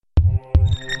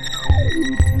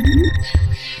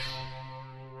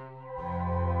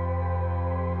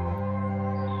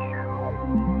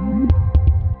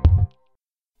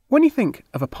When you think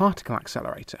of a particle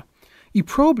accelerator, you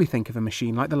probably think of a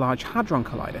machine like the Large Hadron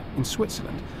Collider in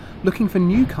Switzerland, looking for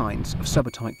new kinds of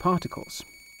subatomic particles.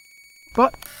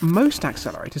 But most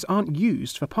accelerators aren't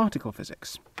used for particle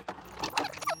physics.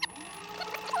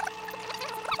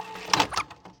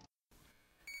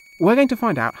 We're going to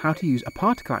find out how to use a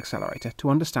particle accelerator to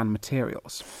understand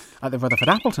materials at the Rutherford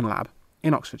Appleton Lab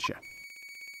in Oxfordshire.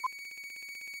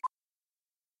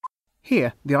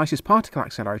 Here, the ICIS particle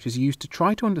accelerator is used to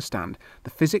try to understand the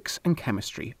physics and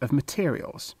chemistry of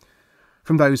materials,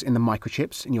 from those in the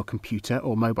microchips in your computer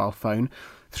or mobile phone,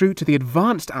 through to the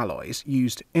advanced alloys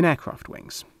used in aircraft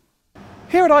wings.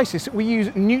 Here at ICIS, we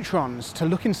use neutrons to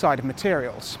look inside of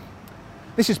materials.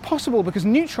 This is possible because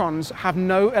neutrons have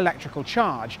no electrical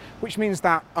charge, which means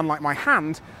that, unlike my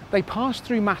hand, they pass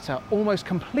through matter almost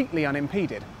completely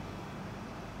unimpeded.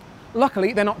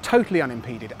 Luckily, they're not totally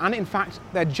unimpeded, and in fact,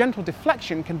 their gentle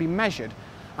deflection can be measured,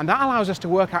 and that allows us to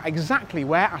work out exactly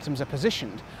where atoms are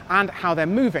positioned and how they're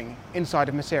moving inside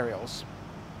of materials.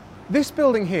 This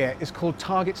building here is called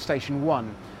Target Station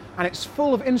 1, and it's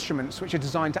full of instruments which are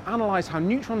designed to analyse how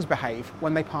neutrons behave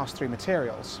when they pass through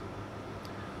materials.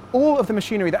 All of the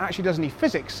machinery that actually does any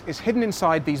physics is hidden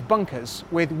inside these bunkers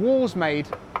with walls made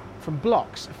from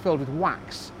blocks filled with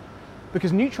wax,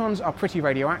 because neutrons are pretty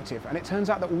radioactive, and it turns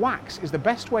out that wax is the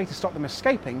best way to stop them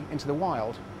escaping into the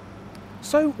wild.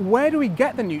 So where do we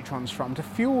get the neutrons from to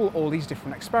fuel all these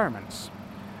different experiments?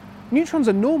 Neutrons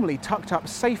are normally tucked up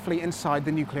safely inside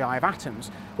the nuclei of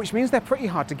atoms, which means they're pretty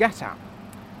hard to get at.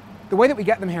 The way that we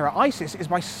get them here at ICIS is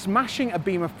by smashing a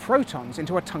beam of protons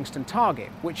into a tungsten target,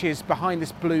 which is behind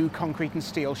this blue concrete and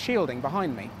steel shielding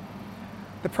behind me.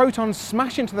 The protons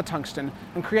smash into the tungsten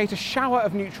and create a shower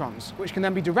of neutrons, which can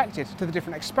then be directed to the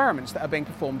different experiments that are being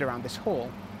performed around this hall.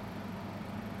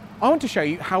 I want to show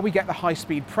you how we get the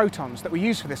high-speed protons that we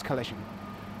use for this collision.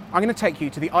 I'm going to take you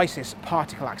to the ICIS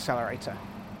particle accelerator.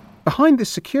 Behind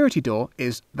this security door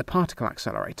is the particle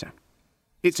accelerator.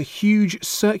 It's a huge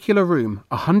circular room,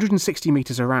 160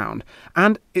 metres around,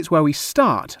 and it's where we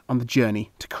start on the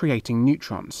journey to creating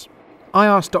neutrons. I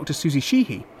asked Dr Suzie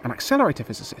Sheehy, an accelerator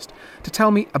physicist, to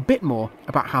tell me a bit more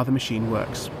about how the machine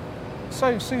works.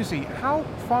 So, Suzie, how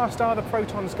fast are the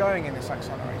protons going in this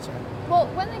accelerator? Well,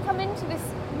 when they come into this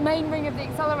main ring of the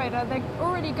accelerator, they're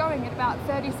already going at about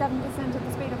 37% of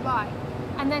the speed of light.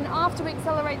 And then after we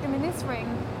accelerate them in this ring,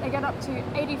 they get up to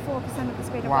 84% of the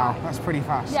speed of light. Wow, that's pretty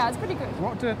fast. Yeah, it's pretty good.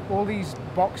 What do all these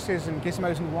boxes and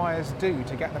gizmos and wires do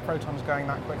to get the protons going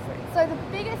that quickly? So the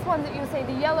biggest ones that you'll see,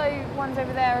 the yellow ones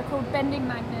over there, are called bending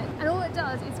magnets. And all it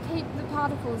does is keep the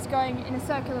particles going in a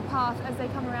circular path as they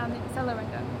come around the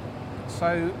accelerator.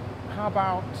 So how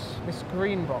about this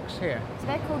green box here? So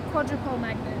they're called quadrupole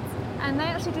magnets, and they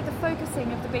actually do the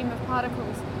focusing of the beam of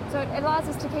particles. So it allows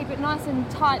us to keep it nice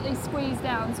and tightly squeezed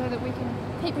down so that we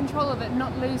can keep control of it and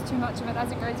not lose too much of it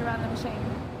as it goes around the machine.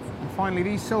 And finally,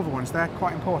 these silver ones, they're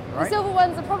quite important, right? The silver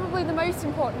ones are probably the most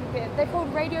important bit. They're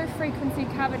called radio frequency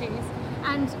cavities,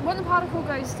 and when the particle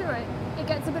goes through it, it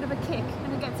gets a bit of a kick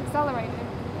and it gets accelerated.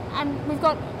 And we've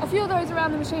got a few of those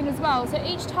around the machine as well, so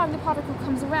each time the particle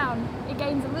comes around, it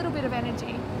gains a little bit of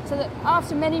energy, so that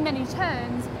after many, many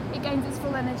turns, it gains its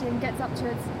full energy and gets up to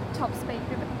its top speed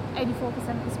of 84%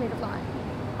 of the speed of light.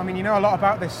 I mean, you know a lot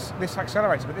about this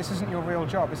accelerator, but this isn't your real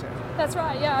job, is it? That's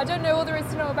right, yeah. I don't know all there is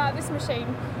to know about this machine,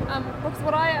 because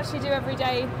what I actually do every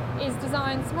day is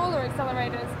design smaller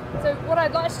accelerators. So what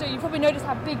I'd like to do, you probably notice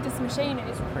how big this machine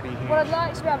is. It's pretty huge. What I'd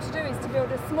like to be able to do is to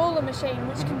build a smaller machine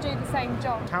which can do the same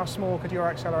job. How small could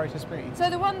your accelerators be? So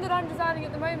the one that I'm designing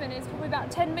at the moment is probably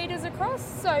about 10 metres across,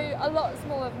 so a lot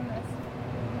smaller than this.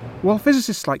 While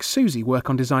physicists like Suzie work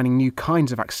on designing new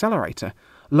kinds of accelerator,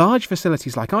 large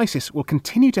facilities like ICIS will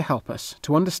continue to help us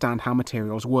to understand how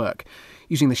materials work,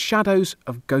 using the shadows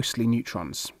of ghostly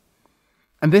neutrons.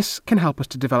 And this can help us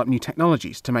to develop new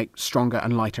technologies to make stronger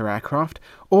and lighter aircraft,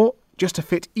 or just to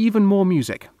fit even more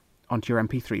music onto your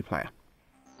MP3 player.